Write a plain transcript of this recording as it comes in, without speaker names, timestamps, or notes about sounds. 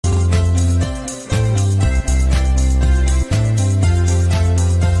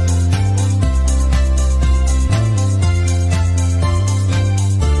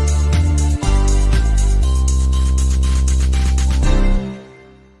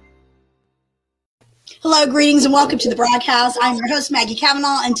Hello, greetings, and welcome to the broadcast. I'm your host, Maggie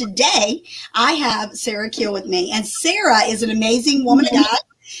Cavanaugh, and today I have Sarah Keel with me. And Sarah is an amazing woman of God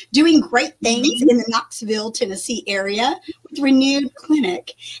doing great things in the Knoxville, Tennessee area with Renewed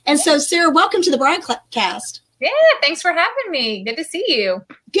Clinic. And so, Sarah, welcome to the broadcast. Yeah, thanks for having me. Good to see you.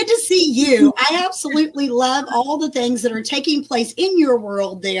 Good to see you. I absolutely love all the things that are taking place in your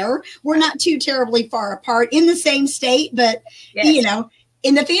world there. We're not too terribly far apart in the same state, but, you know,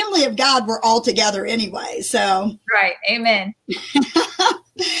 in the family of God, we're all together anyway. So, right. Amen.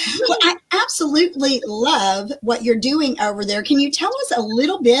 Well, I absolutely love what you're doing over there. Can you tell us a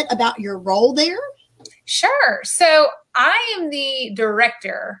little bit about your role there? Sure. So I am the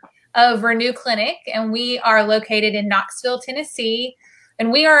director of Renew Clinic, and we are located in Knoxville, Tennessee.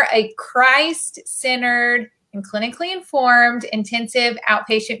 And we are a Christ-centered and clinically informed intensive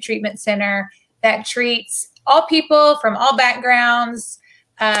outpatient treatment center that treats all people from all backgrounds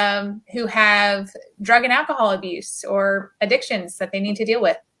who have drug and alcohol abuse or addictions that they need to deal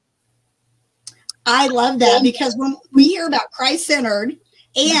with. I love that, because when we hear about Christ-centered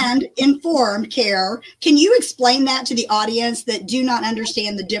and informed care, can you explain that to the audience that do not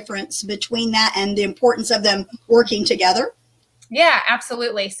understand the difference between that and the importance of them working together? Yeah,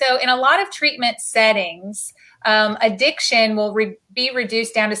 absolutely. So in a lot of treatment settings, addiction will be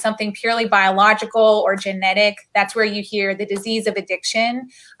reduced down to something purely biological or genetic. That's where you hear the disease of addiction.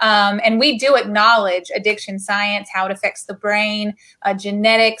 And we do acknowledge addiction science, how it affects the brain,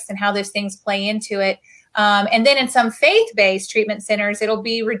 genetics, and how those things play into it. And then in some faith-based treatment centers, it'll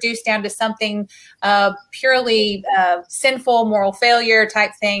be reduced down to something purely sinful, moral failure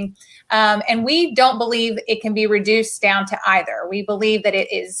type thing. And we don't believe it can be reduced down to either. We believe that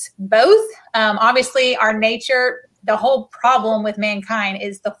it is both. Obviously, our nature, the whole problem with mankind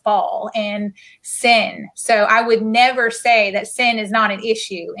is the fall and sin. So I would never say that sin is not an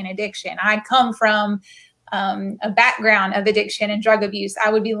issue in addiction. I come from a background of addiction and drug abuse.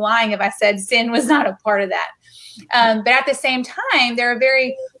 I would be lying if I said sin was not a part of that. But at the same time, there are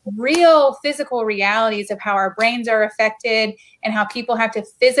very real physical realities of how our brains are affected and how people have to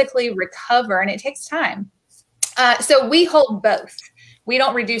physically recover, and it takes time. So we hold both. We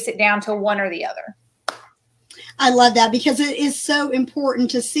don't reduce it down to one or the other. I love that, because it is so important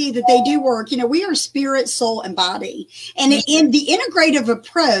to see that they do work. You know, we are spirit, soul, and body. And in the integrative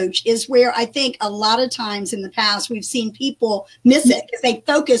approach is where I think a lot of times in the past we've seen people miss it because they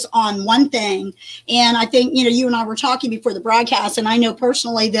focus on one thing. And I think, you know, you and I were talking before the broadcast, and I know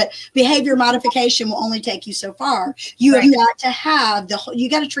personally that behavior modification will only take you so far. You have got to have you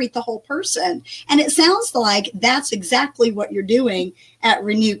got to treat the whole person. And it sounds like that's exactly what you're doing at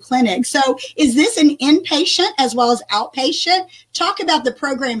Renew Clinic. So is this an inpatient as well as outpatient? Talk about the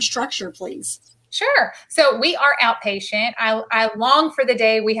program structure, please. Sure. So we are outpatient. I long for the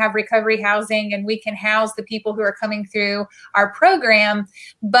day we have recovery housing and we can house the people who are coming through our program.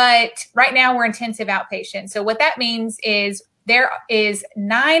 But right now we're intensive outpatient. So what that means is there is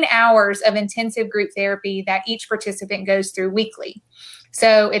 9 hours of intensive group therapy that each participant goes through weekly.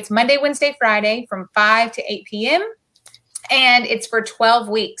 So it's Monday, Wednesday, Friday from 5 to 8 p.m. And it's for 12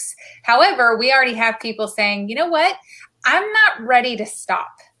 weeks. However, we already have people saying, you know what? I'm not ready to stop.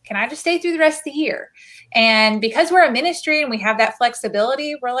 Can I just stay through the rest of the year? And because we're a ministry and we have that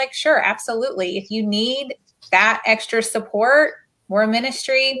flexibility, we're like, sure, absolutely. If you need that extra support, we're a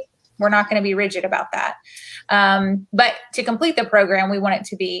ministry. We're not going to be rigid about that. But to complete the program, we want it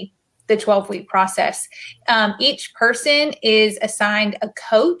to be the 12-week process. Each person is assigned a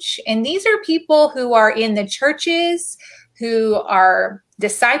coach. And these are people who are in the churches, who are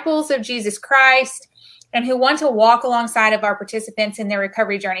disciples of Jesus Christ, and who want to walk alongside of our participants in their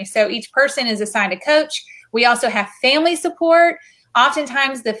recovery journey. So each person is assigned a coach. We also have family support.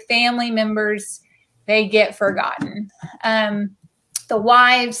 Oftentimes the family members, they get forgotten. The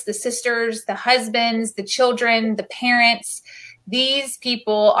wives, the sisters, the husbands, the children, the parents, these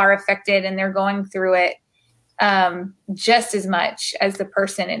people are affected and they're going through it just as much as the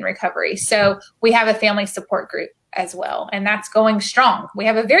person in recovery. So we have a family support group as well, and that's going strong. We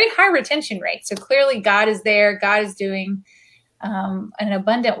have a very high retention rate. So clearly God is there. God is doing an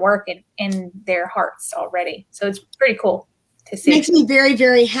abundant work in their hearts already. So it's pretty cool to see. Makes me very,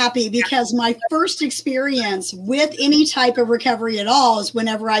 very happy, because my first experience with any type of recovery at all is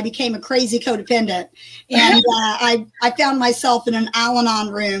whenever I became a crazy codependent. And I found myself in an Al-Anon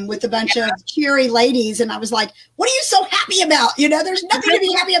room with a bunch of cheery ladies. And I was like, what are you so happy about? You know, there's nothing to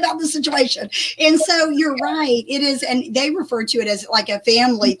be happy about this situation. And so you're right. It is. And they refer to it as like a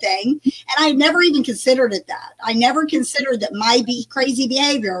family thing. And I never even considered it that. I never considered that my crazy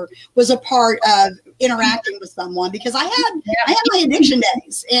behavior was a part of interacting with someone, because I had my addiction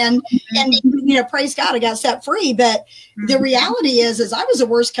days, and praise God, I got set free. But the reality is I was a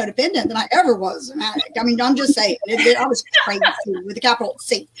worse codependent than I ever was an addict. I mean, I'm just saying, I was crazy with a capital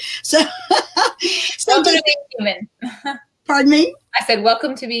C. So, welcome to being human. Pardon me? I said,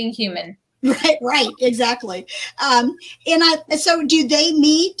 welcome to being human. Right, exactly. So do they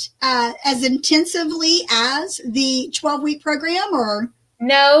meet as intensively as the 12-week program, or?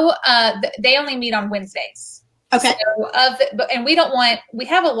 No, they only meet on Wednesdays. Okay. So and we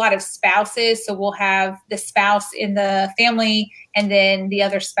have a lot of spouses, so we'll have the spouse in the family and then the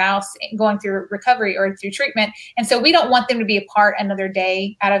other spouse going through recovery or through treatment. And so we don't want them to be apart another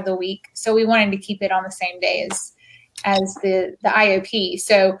day out of the week. So we wanted to keep it on the same day as the IOP.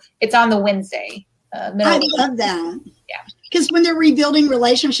 So it's on the Wednesday. I love that. Yeah. Because when they're rebuilding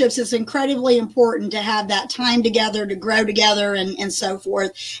relationships, it's incredibly important to have that time together, to grow together, and so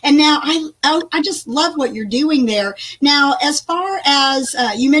forth. And now I just love what you're doing there. Now, as far as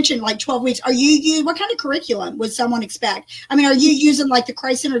you mentioned, like 12 weeks, what kind of curriculum would someone expect? I mean, are you using like the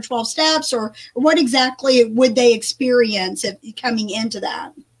Christ-centered 12 steps, or what exactly would they experience coming into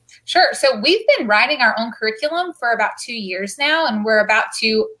that? Sure. So we've been writing our own curriculum for about 2 years now, and we're about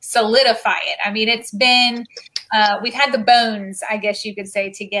to solidify it. I mean, it's been, we've had the bones, I guess you could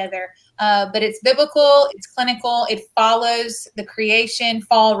say, together, but it's biblical, it's clinical, it follows the creation,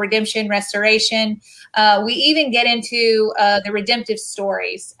 fall, redemption, restoration. We even get into the redemptive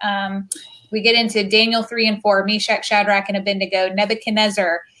stories. We get into Daniel 3 and 4, Meshach, Shadrach, and Abednego,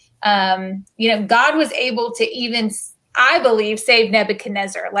 Nebuchadnezzar. God was able to even, I believe, save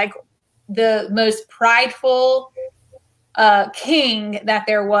Nebuchadnezzar, like the most prideful king that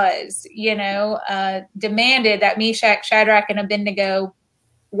there was, demanded that Meshach, Shadrach, and Abednego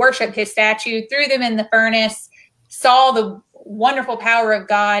worship his statue, threw them in the furnace, saw the wonderful power of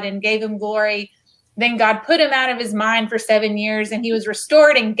God and gave him glory. Then God put him out of his mind for 7 years, and he was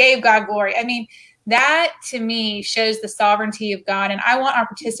restored and gave God glory. I mean, that to me shows the sovereignty of God. And I want our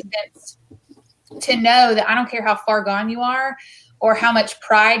participants to know that I don't care how far gone you are or how much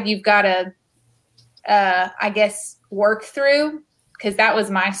pride you've got to, work through, because that was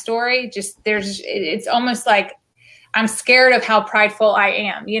my story. It's almost like I'm scared of how prideful I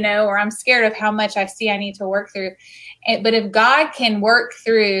am, or I'm scared of how much I see I need to work through. But if God can work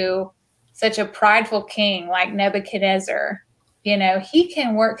through such a prideful king like Nebuchadnezzar, he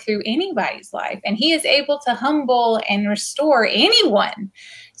can work through anybody's life, and he is able to humble and restore anyone.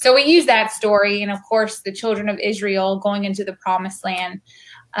 So we use that story, and of course the children of Israel going into the promised land.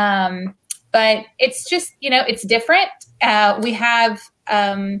 But it's just, it's different. We have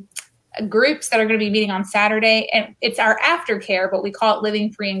groups that are going to be meeting on Saturday, and it's our aftercare, but we call it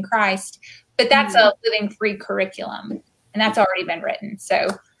Living Free in Christ. But that's a living free curriculum, and that's already been written. So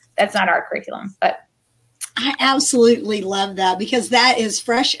that's not our curriculum, but I absolutely love that, because that is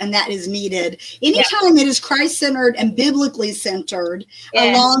fresh and that is needed. Anytime it is Christ-centered and biblically centered,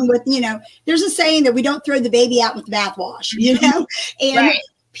 along with, there's a saying that we don't throw the baby out with the bathwash, and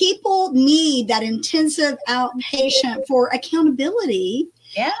people need that intensive outpatient for accountability,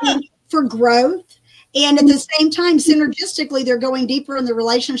 and for growth. And at the same time, synergistically, they're going deeper in the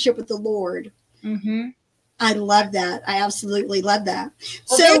relationship with the Lord. Mm-hmm. I love that. I absolutely love that.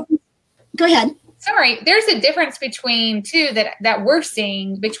 Well, so go ahead. Sorry, there's a difference between that we're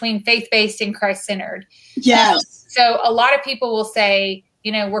seeing between faith-based and Christ-centered. Yes. So a lot of people will say,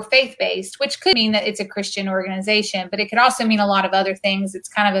 we're faith-based, which could mean that it's a Christian organization, but it could also mean a lot of other things. It's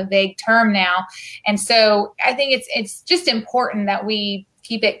kind of a vague term now. And so I think it's just important that we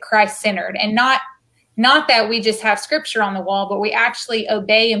keep it Christ-centered, and not that we just have scripture on the wall, but we actually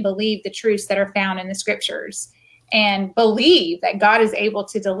obey and believe the truths that are found in the scriptures, and believe that God is able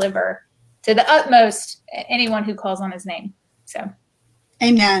to deliver to the utmost anyone who calls on his name. So.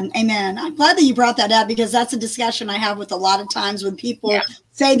 Amen. Amen. I'm glad that you brought that up, because that's a discussion I have with a lot of times when people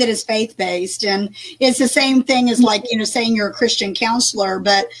say that it's faith-based. And it's the same thing as like, saying you're a Christian counselor,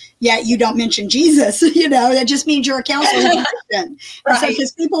 but yet you don't mention Jesus, that just means you're a counselor who's a Christian. Right. So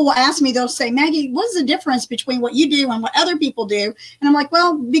because people will ask me, they'll say, Maggie, what's the difference between what you do and what other people do? And I'm like,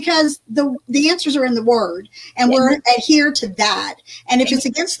 well, because the answers are in the word, and we're adhere to that. And if it's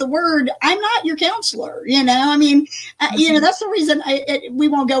against the word, I'm not your counselor, I mean, that's the reason we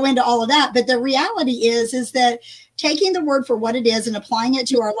won't go into all of that. But the reality is that taking the word for what it is and applying it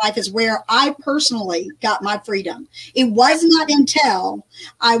to our life is where I personally got my freedom. It was not until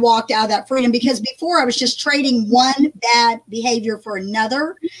I walked out of that freedom, because before I was just trading one bad behavior for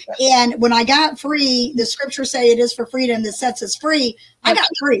another. And when I got free, the scriptures say it is for freedom that sets us free. I got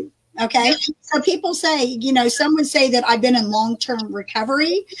free. Okay. So people say, you know, some would say that I've been in long-term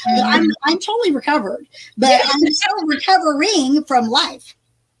recovery, but I'm totally recovered, but I'm still recovering from life.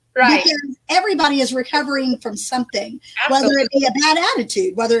 Right. Because everybody is recovering from something, Absolutely. whether it be a bad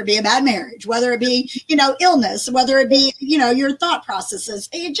attitude, whether it be a bad marriage, whether it be, you know, illness, whether it be, you know, your thought processes.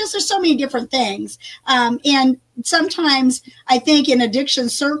 It just, there's so many different things. And sometimes I think in addiction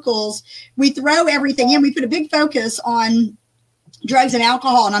circles, we throw everything in. We put a big focus on drugs and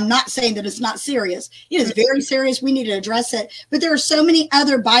alcohol. And I'm not saying that it's not serious. It is very serious. We need to address it. But there are so many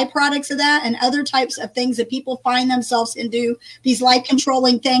other byproducts of that and other types of things that people find themselves into, these life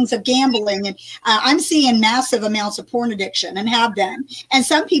controlling things of gambling. And I'm seeing massive amounts of porn addiction and have been. And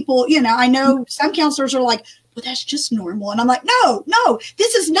some people, you know, I know some counselors are like, well, that's just normal. And I'm like, no,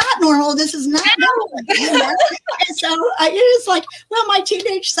 this is not normal. This is not normal. You know? And so it's like, well, my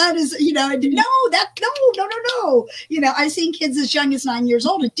teenage son is, you know, no. You know, I've seen kids as young as 9 years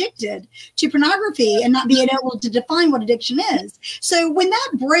old addicted to pornography and not being able to define what addiction is. So when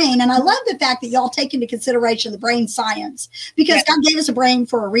that brain, and I love the fact that y'all take into consideration the brain science, because God gave us a brain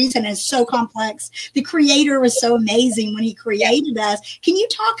for a reason. And it's so complex. The creator was so amazing when he created us. Can you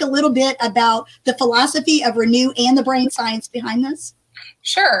talk a little bit about the philosophy of Renew and the brain science behind this?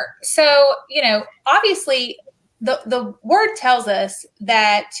 Sure. So, you know, obviously the word tells us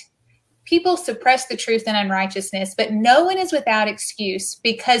that people suppress the truth and unrighteousness, but no one is without excuse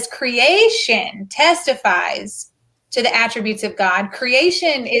because creation testifies to the attributes of God.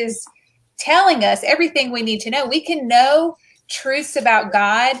 Creation is telling us everything we need to know. We can know truths about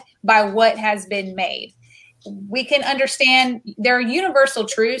God by what has been made. We can understand there are universal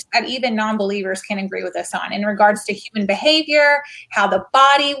truths that even non-believers can agree with us on in regards to human behavior, how the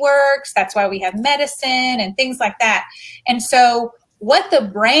body works. That's why we have medicine and things like that. And so what the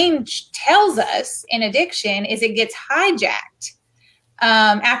brain tells us in addiction is it gets hijacked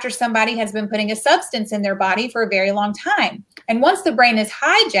after somebody has been putting a substance in their body for a very long time. And once the brain is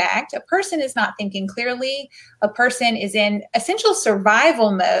hijacked, a person is not thinking clearly. A person is in essential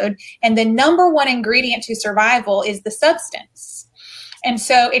survival mode. And the number one ingredient to survival is the substance. And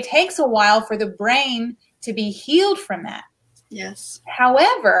so it takes a while for the brain to be healed from that. Yes.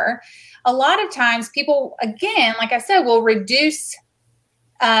 However, a lot of times people, again, like I said, will reduce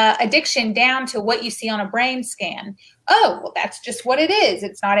addiction down to what you see on a brain scan. Oh, well, that's just what it is.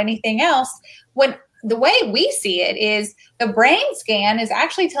 It's not anything else. When the way we see it is the brain scan is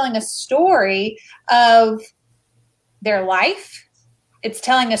actually telling a story of their life. It's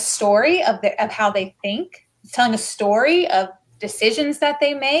telling a story of how they think. It's telling a story of decisions that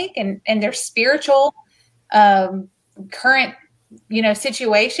they make and their spiritual current, you know,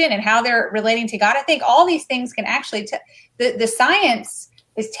 situation and how they're relating to God. I think all these things can actually, the science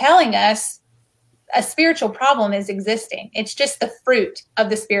is telling us a spiritual problem is existing. It's just the fruit of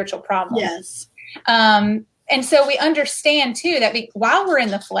the spiritual problem. Yes. And so we understand too that while we're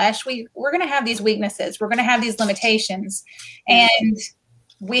in the flesh, we're going to have these weaknesses. We're going to have these limitations, and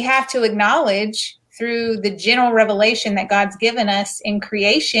we have to acknowledge through the general revelation that God's given us in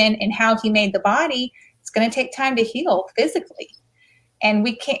creation and how he made the body, it's going to take time to heal physically. And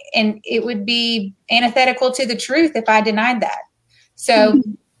we can't, and it would be antithetical to the truth if I denied that. So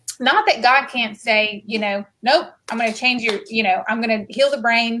not that God can't say, you know, nope, I'm going to change your, you know, I'm going to heal the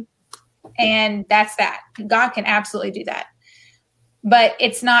brain and that's that. God can absolutely do that. But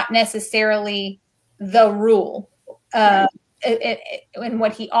it's not necessarily the rule in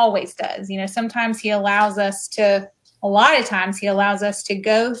what he always does. You know, sometimes a lot of times he allows us to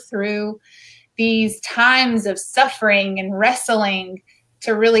go through these times of suffering and wrestling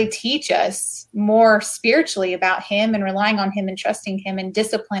to really teach us more spiritually about him and relying on him and trusting him and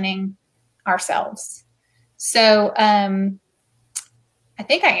disciplining ourselves. So I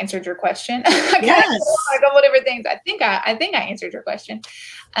think I answered your question. Yes. A couple of different things. I think I answered your question.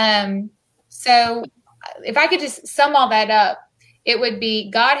 So if I could just sum all that up, it would be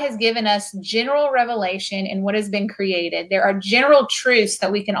God has given us general revelation in what has been created. There are general truths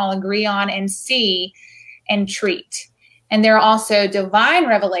that we can all agree on and see and treat. And there are also divine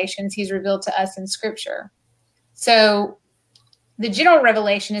revelations he's revealed to us in scripture. So the general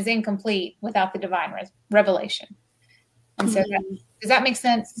revelation is incomplete without the divine revelation. And so does that make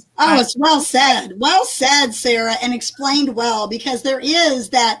sense? Oh, it's well said. Well said, Sarah, and explained well, because there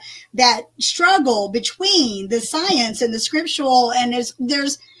is that struggle between the science and the scriptural, and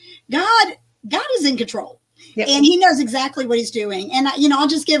there's God is in control. Yep. And he knows exactly what he's doing. And, you know, I'll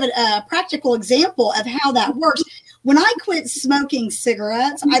just give it a practical example of how that works. When I quit smoking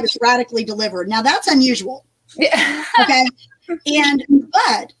cigarettes, I was radically delivered. Now, that's unusual. Yeah. Okay.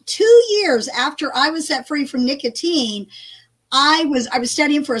 But 2 years after I was set free from nicotine, I was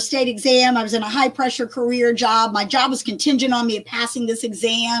studying for a state exam. I was in a high pressure career job. My job was contingent on me passing this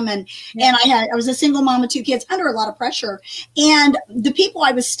exam. And I was a single mom of 2 kids under a lot of pressure. And the people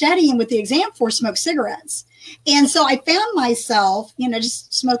I was studying with the exam for smoked cigarettes. And so I found myself,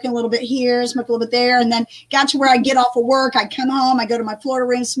 just smoking a little bit here, smoke a little bit there, and then got to where I get off of work. I come home, I go to my Florida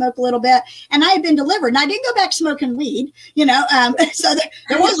room, smoke a little bit, and I had been delivered. And I didn't go back smoking weed, so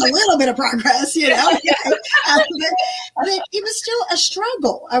there was a little bit of progress, but it was still a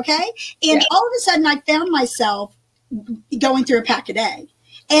struggle, okay? And all of a sudden I found myself going through a pack a day.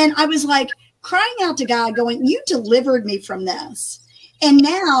 And I was like crying out to God going, you delivered me from this. And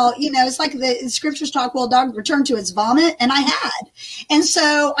now, it's like the scriptures talk, well, dog returned to its vomit, and I had. And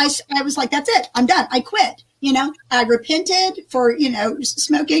so I was like, that's it. I'm done. I quit. I repented for,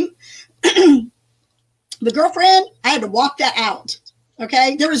 smoking. The girlfriend, I had to walk that out.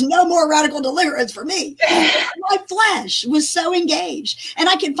 Okay. There was no more radical deliverance for me. My flesh was so engaged. And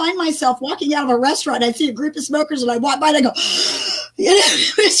I could find myself walking out of a restaurant. I'd see a group of smokers and I walk by and I go,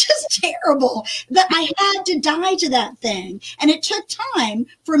 it was just terrible. But I had to die to that thing. And it took time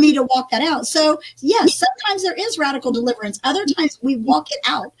for me to walk that out. So yes, sometimes there is radical deliverance. Other times we walk it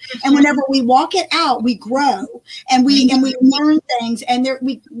out. And whenever we walk it out, we grow and we learn things. And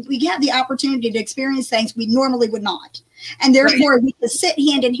we have the opportunity to experience things we normally would not. And therefore, we can sit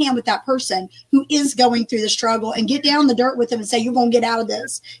hand in hand with that person who is going through the struggle and get down the dirt with them and say, you're going to get out of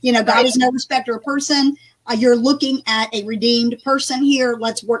this. God is no respecter of person. You're looking at a redeemed person here.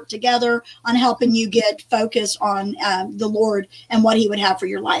 Let's work together on helping you get focused on the Lord and what he would have for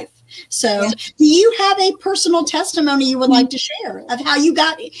your life. So do you have a personal testimony you would like to share of how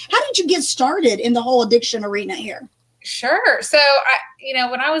did you get started in the whole addiction arena here? Sure. So,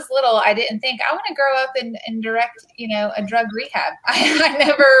 when I was little, I didn't think I want to grow up and direct, a drug rehab. I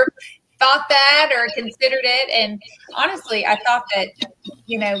never thought that or considered it. And honestly, I thought that,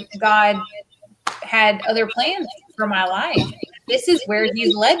 God had other plans for my life. This is where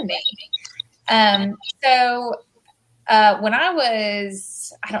he's led me. So when I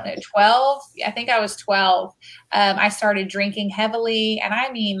was, 12, I think I was 12, I started drinking heavily, and I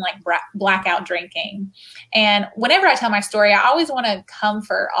mean like blackout drinking. And whenever I tell my story, I always want to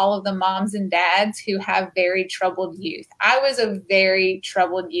comfort all of the moms and dads who have very troubled youth. I was a very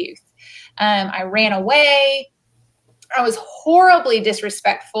troubled youth. I ran away. I was horribly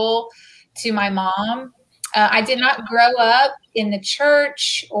disrespectful to my mom. I did not grow up in the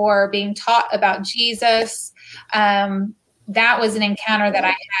church or being taught about Jesus. That was an encounter that I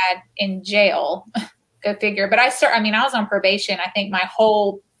had in jail. Go figure. But I was on probation, I think my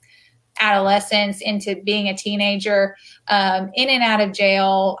whole adolescence into being a teenager, in and out of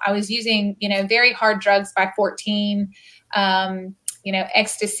jail. I was using, very hard drugs by 14,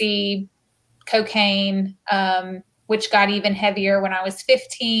 ecstasy, cocaine, which got even heavier when I was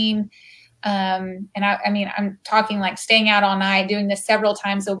 15. And I'm talking like staying out all night, doing this several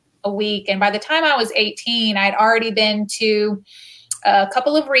times a week. And by the time I was 18, I'd already been to a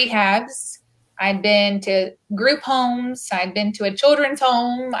couple of rehabs. I'd been to group homes. I'd been to a children's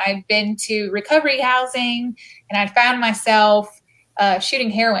home. I'd been to recovery housing, and I'd found myself shooting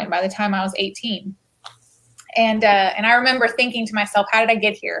heroin by the time I was 18. And I remember thinking to myself, how did I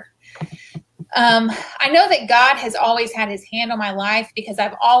get here? I know that God has always had his hand on my life because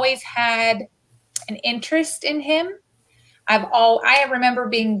I've always had an interest in him. I remember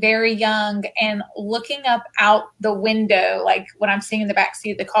being very young and looking up out the window, like when I'm sitting in the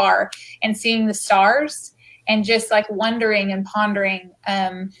backseat of the car and seeing the stars and just like wondering and pondering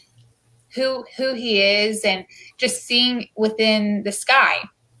who he is, and just seeing within the sky.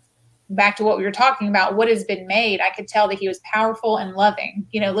 Back to what we were talking about, what has been made, I could tell that he was powerful and loving,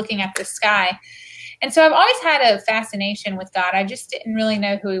 looking at the sky. And so I've always had a fascination with God. I just didn't really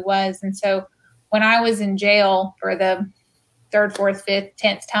know who he was. And so when I was in jail for the 3rd, 4th, 5th,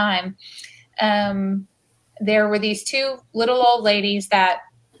 10th time, there were these 2 little old ladies that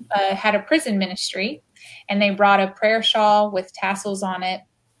had a prison ministry, and they brought a prayer shawl with tassels on it.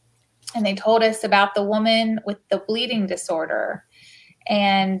 And they told us about the woman with the bleeding disorder.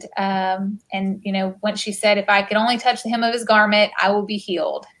 And when she said, if I could only touch the hem of his garment, I will be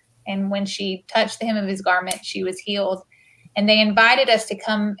healed. And when she touched the hem of his garment, she was healed. And they invited us to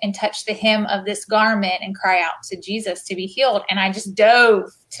come and touch the hem of this garment and cry out to Jesus to be healed. And I just dove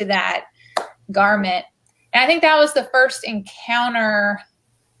to that garment. And I think that was the first encounter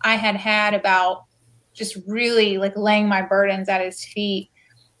I had about just really like laying my burdens at his feet.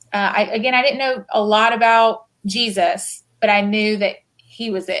 I didn't know a lot about Jesus, but I knew that he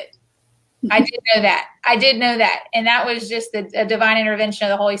was it. I did know that. And that was just a divine intervention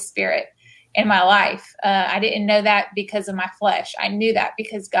of the Holy Spirit. in my life. I didn't know that because of my flesh. I knew that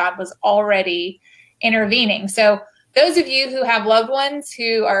because God was already intervening. So those of you who have loved ones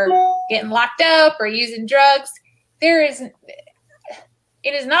who are getting locked up or using drugs, it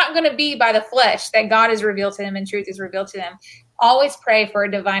is not going to be by the flesh that God is revealed to them and truth is revealed to them. Always pray for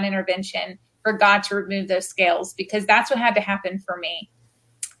a divine intervention for God to remove those scales, because that's what had to happen for me.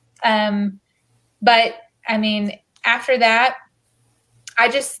 But I mean, after that, I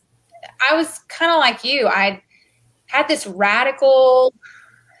was kind of like you. I had this radical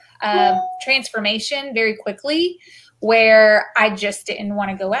transformation very quickly, where I just didn't want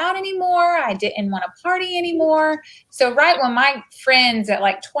to go out anymore. I didn't want to party anymore. So right when my friends at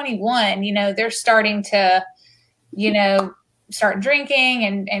like 21, they're starting to, start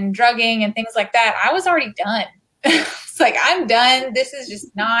drinking and drugging and things like that, I was already done. It's like, I'm done. This is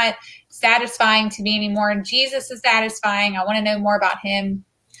just not satisfying to me anymore. And Jesus is satisfying. I want to know more about him.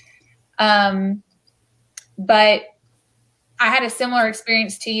 But I had a similar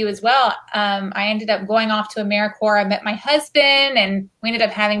experience to you as well. I ended up going off to AmeriCorps. I met my husband and we ended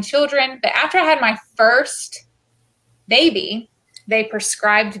up having children. But after I had my first baby, they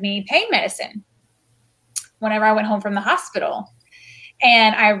prescribed me pain medicine whenever I went home from the hospital.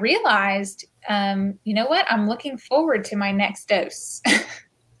 And I realized, you know what? I'm looking forward to my next dose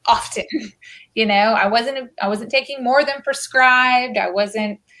often. I wasn't taking more than prescribed. I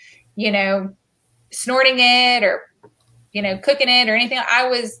wasn't, snorting it or cooking it or anything. I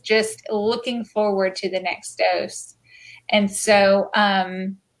was just looking forward to the next dose. And so,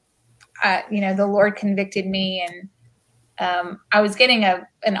 the Lord convicted me, and I was getting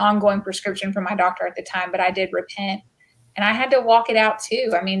an ongoing prescription from my doctor at the time, but I did repent, and I had to walk it out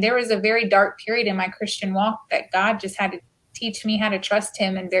too. I mean, there was a very dark period in my Christian walk that God just had to teach me how to trust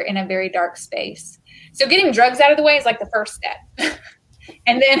him, and they're in a very dark space. So getting drugs out of the way is like the first step.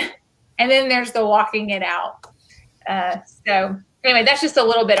 and then there's the walking it out. So anyway, that's just a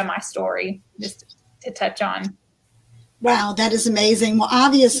little bit of my story just to touch on. Wow, that is amazing. Well,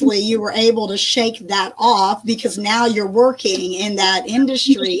 obviously you were able to shake that off, because now you're working in that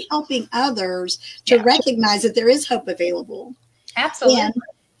industry, helping others to recognize that there is hope available. Absolutely. And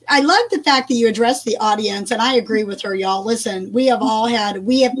I love the fact that you address the audience, and I agree with her, y'all. Listen,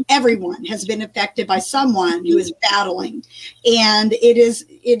 everyone has been affected by someone who is battling, and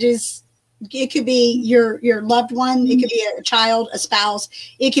it could be your loved one. It could be a child, a spouse.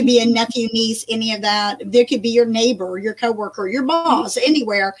 It could be a nephew, niece, any of that. There could be your neighbor, your coworker, your boss,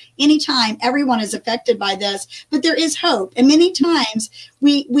 anywhere, anytime. Everyone is affected by this, but there is hope. And many times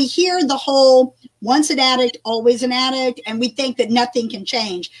we hear the whole once an addict, always an addict, and we think that nothing can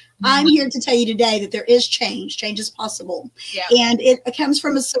change. I'm here to tell you today that there is change. Change is possible. Yeah. And it comes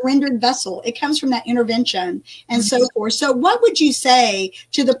from a surrendered vessel. It comes from that intervention and so forth. So what would you say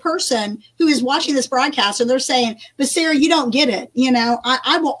to the person who is watching this broadcast and they're saying, but Sarah, you don't get it.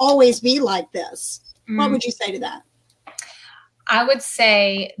 I will always be like this. What would you say to that? I would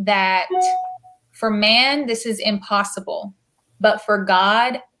say that for man, this is impossible, but for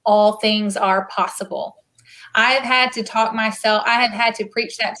God, all things are possible. I have had to I have had to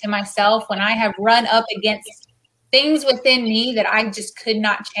preach that to myself when I have run up against things within me that I just could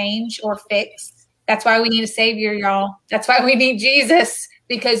not change or fix. That's why we need a savior, y'all. That's why we need Jesus,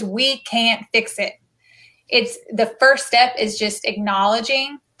 because we can't fix it. It's the first step is just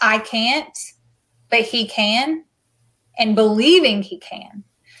acknowledging I can't, but he can, and believing he can.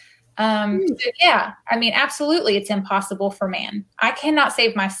 So yeah, I mean, absolutely. It's impossible for man. I cannot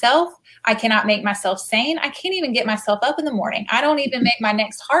save myself. I cannot make myself sane. I can't even get myself up in the morning. I don't even make my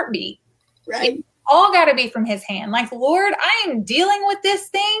next heartbeat. Right. It's all got to be from his hand. Like, Lord, I am dealing with this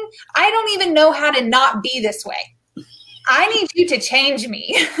thing. I don't even know how to not be this way. I need you to change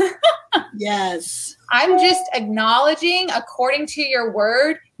me. Yes. I'm just acknowledging, according to your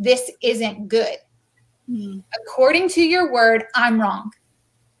word, this isn't good. According to your word, I'm wrong.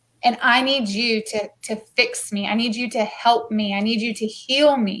 And I need you to fix me. I need you to help me. I need you to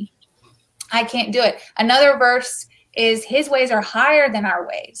heal me. I can't do it. Another verse is his ways are higher than our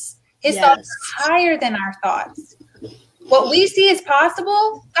ways. His thoughts are higher than our thoughts. What we see as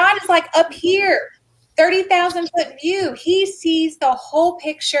possible, God is like up here, 30,000 foot view. He sees the whole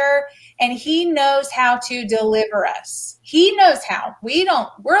picture, and he knows how to deliver us. He knows how.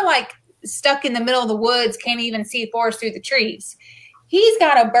 We're like stuck in the middle of the woods, can't even see forest through the trees. He's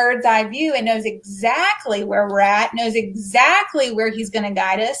got a bird's eye view and knows exactly where we're at, knows exactly where he's going to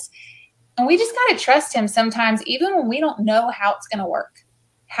guide us. And we just got to trust him sometimes, even when we don't know how it's going to work,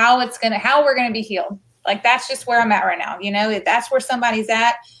 how we're going to be healed. Like, that's just where I'm at right now. If that's where somebody's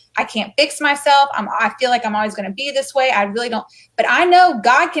at, I can't fix myself. I feel like I'm always going to be this way. I really don't. But I know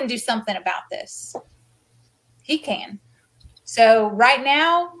God can do something about this. He can. So right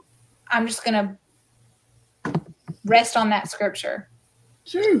now, I'm just going to rest on that scripture.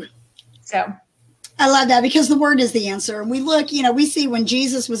 True. So I love that, because the word is the answer. And we look, we see when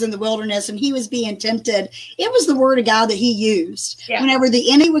Jesus was in the wilderness and he was being tempted, it was the word of God that he used. Yeah. Whenever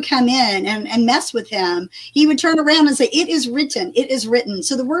the enemy would come in and mess with him, he would turn around and say, it is written, it is written.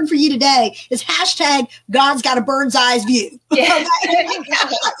 So the word for you today is hashtag God's got a bird's eye view. Yeah.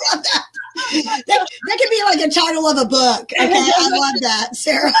 That could be like a title of a book. Okay, I love that,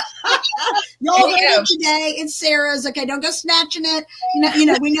 Sarah. Y'all heard it today. It's Sarah's. Okay, don't go snatching it.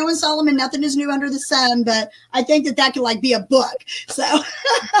 We know in Solomon nothing is new under the sun, but I think that could like be a book. So,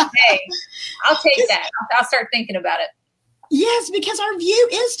 hey, I'll take that. I'll start thinking about it. Yes, because our view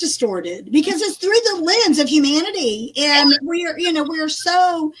is distorted, because it's through the lens of humanity, and we're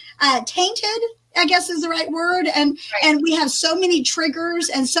so tainted, I guess is the right word. And we have so many triggers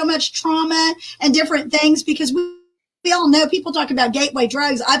and so much trauma and different things, because we all know, people talk about gateway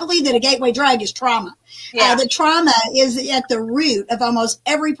drugs. I believe that a gateway drug is trauma. Yeah. The trauma is at the root of almost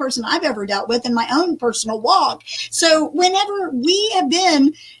every person I've ever dealt with in my own personal walk. So whenever we have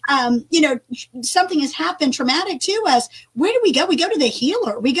been, something has happened traumatic to us, where do we go? We go to the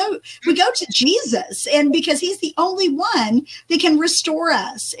healer. We go to Jesus, and because he's the only one that can restore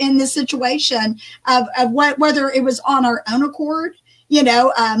us in this situation of whether it was on our own accord,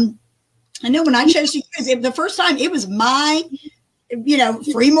 I know when I chose to use it the first time, it was my,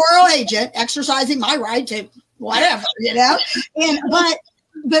 free moral agent exercising my right to whatever,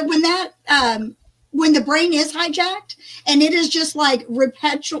 but when the brain is hijacked and it is just like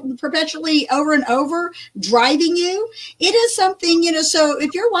perpetually over and over driving you, it is something, so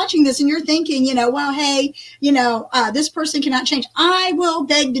if you're watching this and you're thinking, well, hey, this person cannot change, I will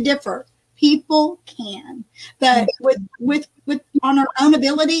beg to differ. People can, but with on our own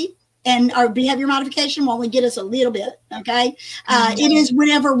ability, and our behavior modification will only get us a little bit, okay? It is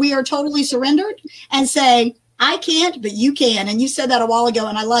whenever we are totally surrendered and say, I can't, but you can. And you said that a while ago,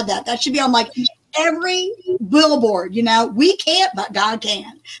 and I love that. That should be on like every billboard, we can't, but God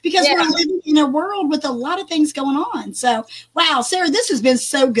can. Because we're living in a world with a lot of things going on. So, wow, Sarah, this has been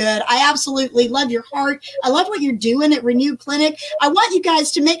so good. I absolutely love your heart. I love what you're doing at Renew Clinic. I want you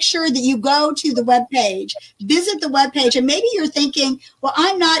guys to make sure that you go to the webpage, visit the webpage, and maybe you're thinking, well,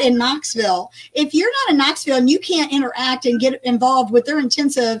 I'm not in Knoxville. If you're not in Knoxville and you can't interact and get involved with their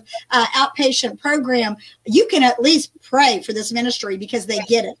intensive outpatient program, you can at least pray for this ministry, because they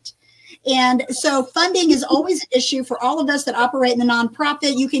get it. And so funding is always an issue for all of us that operate in the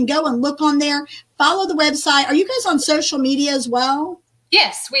nonprofit. You can go and look on there, follow the website. Are you guys on social media as well?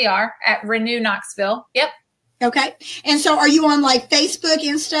 Yes, we are at Renew Knoxville. Yep. Okay. And so are you on like Facebook,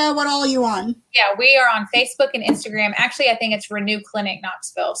 Insta? What all are you on? Yeah, we are on Facebook and Instagram. Actually, I think it's Renew Clinic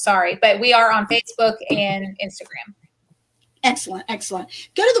Knoxville. Sorry, but we are on Facebook and Instagram. Excellent. Excellent.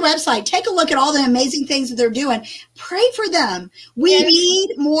 Go to the website, take a look at all the amazing things that they're doing. Pray for them. We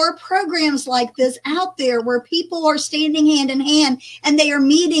need more programs like this out there where people are standing hand in hand and they are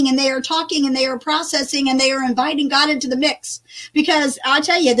meeting and they are talking and they are processing and they are inviting God into the mix. Because I'll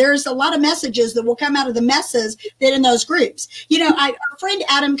tell you, there's a lot of messages that will come out of the messes that in those groups. Our friend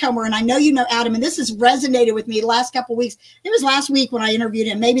Adam Comer, and I know you know Adam, and this has resonated with me the last couple of weeks. It was last week when I interviewed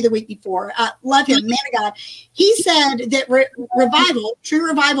him, maybe the week before. I love him, man of God. He said that true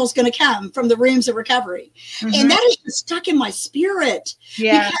revival is going to come from the rooms of recovery. Mm-hmm. And that is just stuck in my spirit.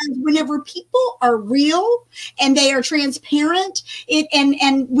 Yeah. Because whenever people are real and they are transparent,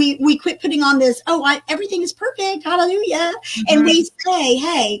 and we quit putting on this, everything is perfect, hallelujah. Mm-hmm. And we say,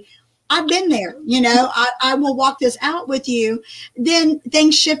 hey, I've been there, I will walk this out with you. Then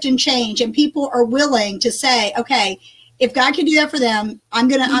things shift and change, and people are willing to say, okay, if God can do that for them, I'm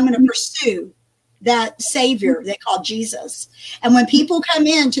gonna pursue that Savior they call Jesus. And when people come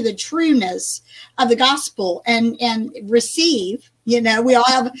into the trueness of the gospel and receive, we all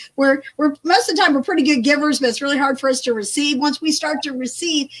have, we're most of the time we're pretty good givers, but it's really hard for us to receive. Once we start to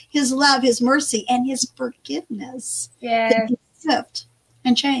receive his love, his mercy, and his forgiveness, shift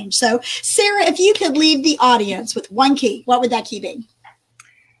and change. So Sarah, if you could leave the audience with one key, what would that key be?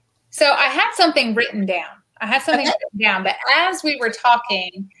 So I had something written down. But as we were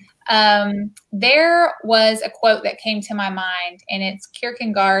talking, there was a quote that came to my mind, and it's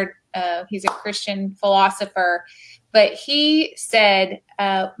Kierkegaard. He's a Christian philosopher, but he said,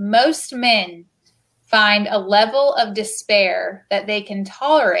 most men find a level of despair that they can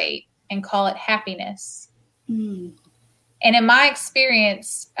tolerate and call it happiness. Mm. And in my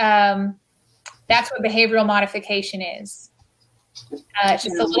experience, that's what behavioral modification is. It's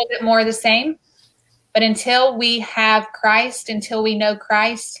just a little bit more of the same. But until we have Christ, until we know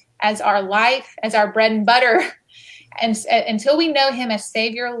Christ as our life, as our bread and butter, and until we know him as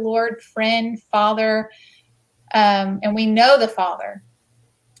Savior, Lord, friend, Father, and we know the Father,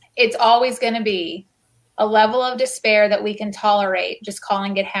 it's always going to be a level of despair that we can tolerate, just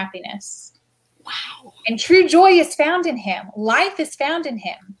calling it happiness. Wow. And true joy is found in him. Life is found in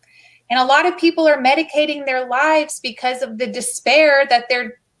him. And a lot of people are medicating their lives because of the despair that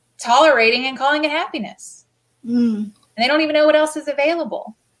they're tolerating and calling it happiness. And they don't even know what else is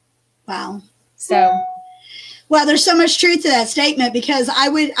available. Wow. So, well, there's so much truth to that statement, because I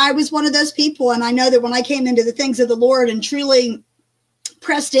was one of those people. And I know that when I came into the things of the Lord and truly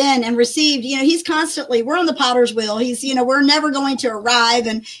pressed in and received, he's constantly, we're on the potter's wheel. He's, we're never going to arrive,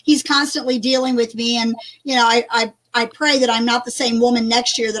 and he's constantly dealing with me. And, I pray that I'm not the same woman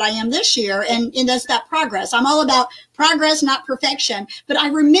next year that I am this year. And that's that progress. I'm all about progress, not perfection. But I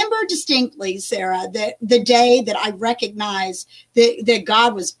remember distinctly, Sarah, that the day that I recognized that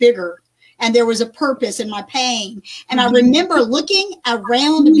God was bigger and there was a purpose in my pain. And I remember looking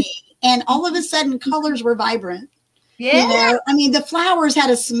around me, and all of a sudden colors were vibrant. yeah. The flowers had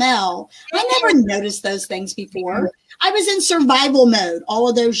a smell. I never noticed those things before. I was in survival mode all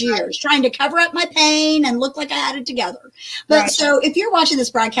of those years, trying to cover up my pain and look like I had it together. But So if you're watching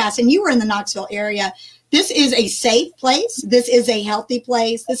this broadcast and you were in the Knoxville area, this is a safe place. This is a healthy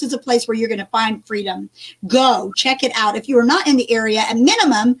place. This is a place where you're going to find freedom. Go check it out. If you are not in the area, at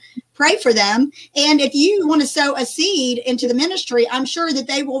minimum, pray for them. And if you want to sow a seed into the ministry, I'm sure that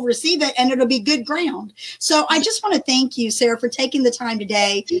they will receive it and it'll be good ground. So I just want to thank you, Sarah, for taking the time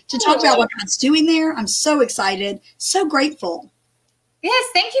today to talk about what God's doing there. I'm so excited, so grateful. Yes,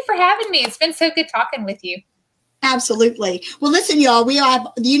 thank you for having me. It's been so good talking with you. Absolutely. Well, listen, y'all,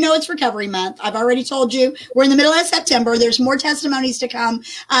 it's Recovery Month. I've already told you we're in the middle of September. There's more testimonies to come.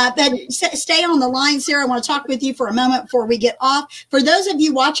 But stay on the line, Sarah. I want to talk with you for a moment before we get off. For those of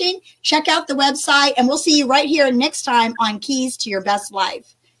you watching, check out the website, and we'll see you right here next time on Keys to Your Best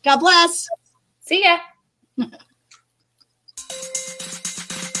Life. God bless. See ya.